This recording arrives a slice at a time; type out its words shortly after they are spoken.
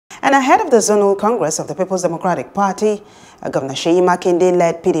And ahead of the Zonal Congress of the People's Democratic Party, Governor Seyi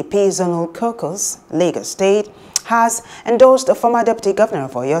Makinde-led PDP Zonal Caucus, Lagos State, has endorsed the former Deputy Governor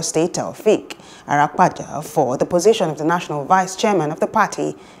of Oyo State, Endorses Arapaja, for the position of the National Vice Chairman of the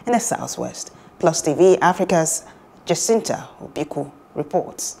party in the Southwest. Plus TV Africa's Jacinta Obiku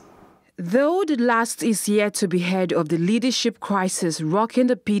reports. Though the last is yet to be heard of the leadership crisis rocking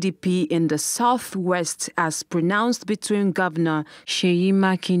the PDP in the Southwest as pronounced between Governor Seyi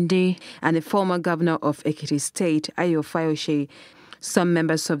Makinde and the former governor of Ekiti State, Ayo Fayose, some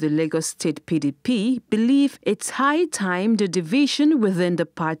members of the Lagos State PDP believe it's high time the division within the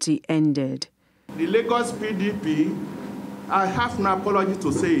party ended. The Lagos PDP, I have no apology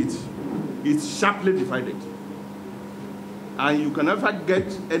to say it, is sharply divided. And you can never get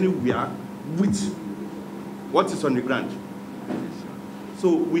anywhere with what is on the ground.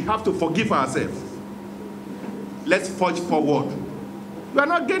 So we have to forgive ourselves. Let's forge forward. We are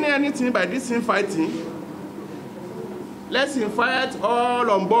not gaining anything by this infighting. Let's invite all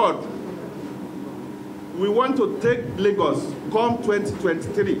on board. We want to take Lagos come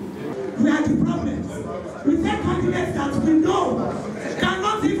 2023. We are the problem. We take candidates that we know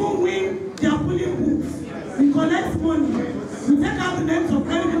cannot even win their polling booths. We collect money. We take out the names of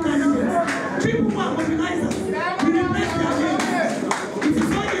credible candidates. People who are mobilizers. We replace their names. It is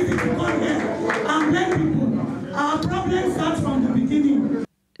so easy to come here and blame people. Our problem starts from the beginning.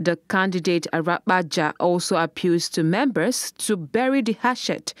 The candidate Arapaja also appeals to members to bury the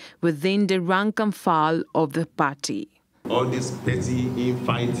hatchet within the rank and file of the party. All this petty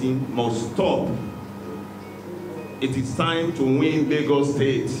infighting must stop. It is time to win Lagos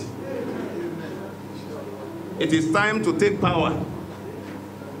State. It is time to take power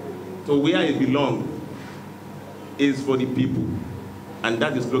to where it belongs, is for the people. And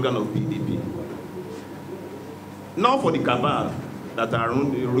that is the slogan of PDP. Not for the cabal that are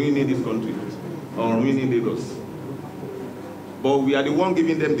ruining this country or ruining Lagos. But we are the one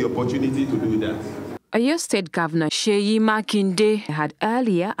giving them the opportunity to do that. Oyo State Governor Seyi Makinde had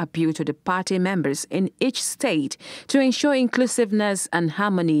earlier appealed to the party members in each state to ensure inclusiveness and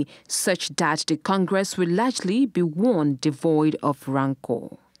harmony such that the Congress will largely be one devoid of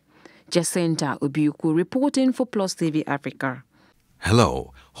rancor. Jacinta Obiku reporting for Plus TV Africa.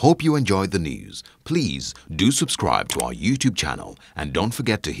 Hello, hope you enjoyed the news. Please do subscribe to our YouTube channel and don't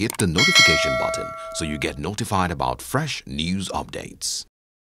forget to hit the notification button so you get notified about fresh news updates.